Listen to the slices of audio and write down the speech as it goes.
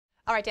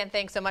All right, Dan,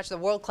 thanks so much. The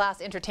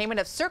world-class entertainment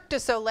of Cirque Du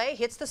Soleil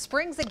hits the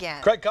springs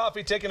again.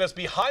 Coffey taking us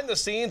behind the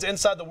scenes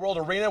inside the World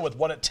Arena with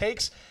what it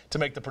takes to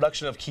make the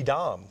production of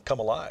Quidam come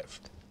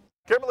alive.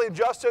 Kimberly and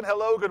Justin,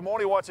 hello, good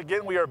morning once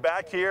again. We are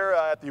back here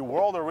at the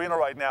World Arena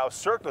right now.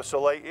 Cirque du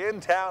Soleil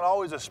in town,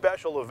 always a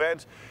special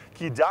event.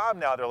 Quidam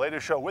now, their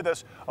latest show with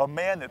us, a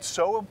man that's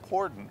so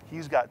important,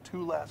 he's got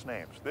two last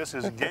names. This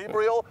is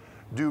Gabriel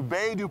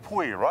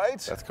Dupuy,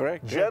 right? That's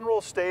correct.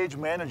 General stage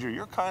manager.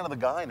 You're kind of the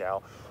guy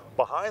now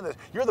behind this.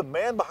 You're the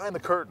man behind the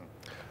curtain.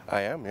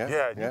 I am, yeah.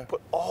 Yeah, you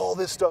put all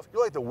this stuff.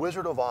 You're like the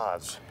Wizard of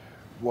Oz.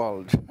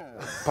 Well,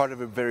 part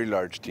of a very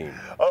large team.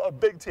 A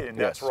big team,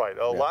 that's Yes. right.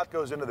 A lot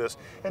goes into this.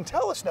 And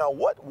tell us now,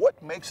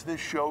 what makes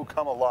this show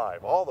come alive?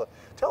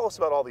 Tell us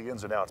about all the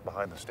ins and outs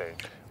behind the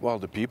stage. Well,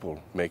 the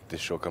people make this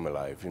show come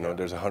alive. You know,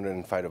 there's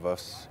 105 of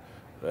us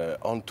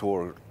on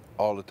tour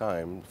all the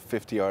time,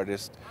 50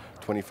 artists,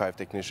 25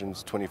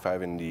 technicians,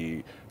 25 in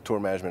the tour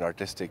management,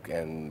 artistic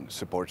and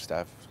support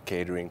staff,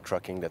 catering,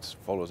 trucking that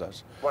follows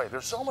us. Right,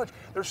 there's so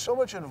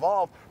much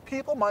involved.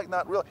 People might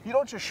not realize, you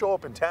don't just show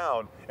up in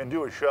town and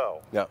do a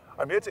show. Yeah.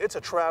 I mean, it's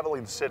a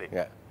traveling city.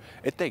 Yeah.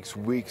 It takes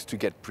weeks to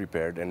get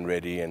prepared and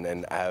ready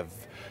and have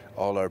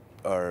all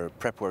our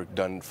prep work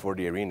done for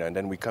the arena. And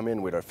then we come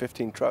in with our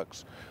 15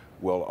 trucks.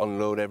 We'll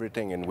unload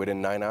everything, and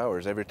within 9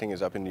 hours, everything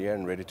is up in the air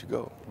and ready to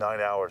go. 9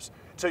 hours.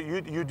 So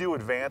you do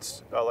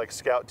advanced, like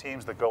scout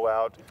teams that go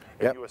out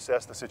and you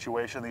assess the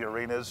situation, the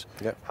arenas,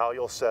 how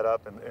you'll set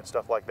up and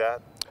stuff like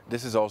that?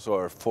 This is also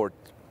our 4th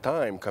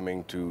time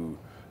coming to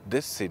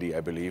this city,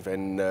 I believe,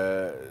 and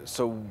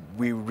so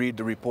we read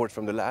the reports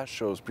from the last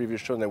shows,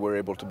 previous shows, and we're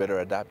able to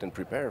better adapt and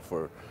prepare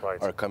for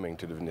our coming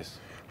to this.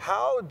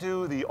 How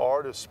do the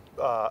artists,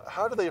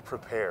 how do they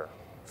prepare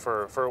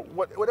for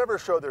whatever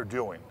show they're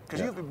doing?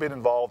 Because you've been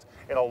involved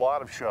in a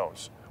lot of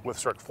shows with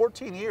Cirque.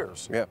 14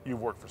 years you've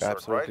worked for Cirque,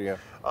 absolutely, right?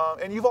 Yeah.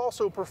 And you've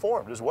also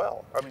performed as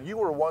well. I mean, you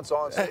were once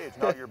on stage,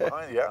 now you're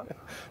behind,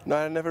 No,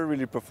 I never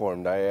really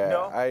performed.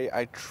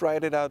 I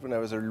tried it out when I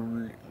was a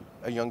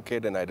young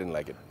kid, and I didn't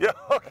like it. Yeah,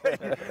 okay.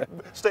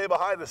 Stay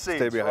behind the scenes,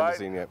 Stay behind the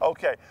scene, yeah.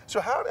 Okay,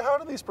 so how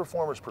do these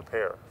performers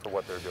prepare for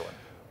what they're doing?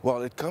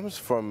 Well, it comes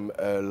from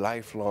a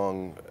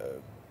lifelong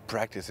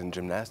practice in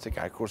gymnastic,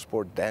 acro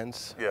sport,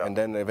 dance, and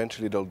then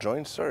eventually they'll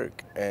join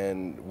Cirque,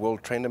 and we'll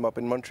train them up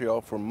in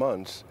Montreal for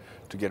months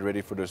to get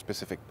ready for their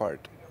specific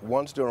part.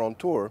 Once they're on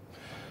tour,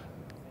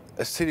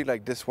 a city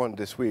like this one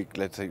this week,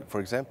 let's say,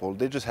 for example,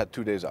 they just had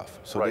 2 days off.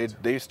 So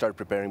they start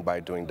preparing by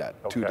doing that,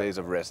 2 days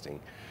of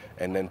resting.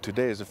 And then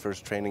today is the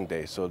first training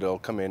day, so they'll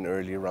come in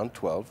early around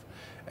 12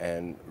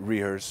 and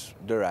rehearse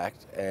their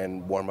act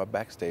and warm up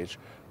backstage,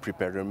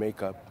 prepare their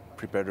makeup,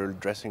 prepare their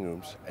dressing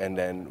rooms, and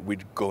then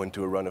we'd go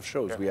into a run of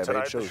shows. We have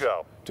 8 shows.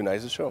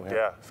 Tonight's the show.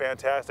 Yeah,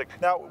 fantastic.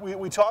 Now,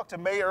 we talked to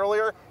May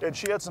earlier, and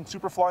she had some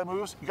Superfly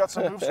moves. You got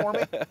some moves for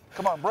me?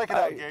 Come on, break it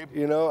out, Gabe.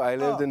 You know, I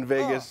lived in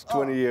Vegas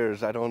 20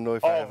 years. I don't know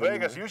if I have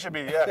Vegas, you should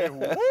be,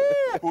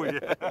 woo!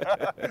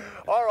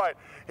 All right,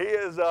 he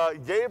is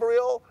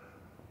Gabriel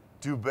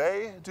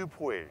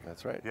Dupuy.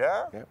 That's right.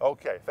 Yeah?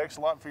 Okay, thanks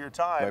a lot for your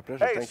time. My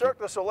pleasure. Hey, Cirque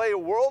du Soleil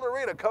World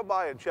Arena, come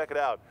by and check it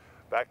out.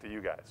 Back to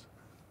you guys.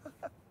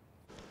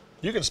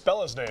 You can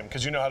spell his name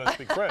because you know how to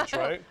speak French,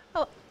 right?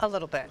 Oh, a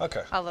little bit.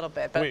 Okay. A little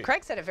bit. But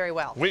Craig said it very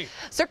well.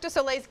 Cirque du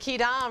Soleil's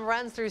Quidam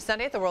runs through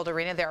Sunday at the World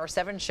Arena. There are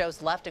 7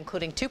 shows left,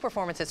 including 2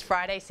 performances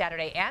Friday,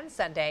 Saturday, and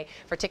Sunday.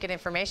 For ticket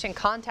information,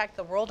 contact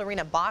the World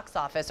Arena box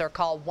office or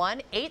call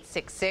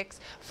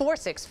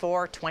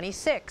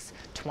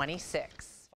 1-866-464-2626.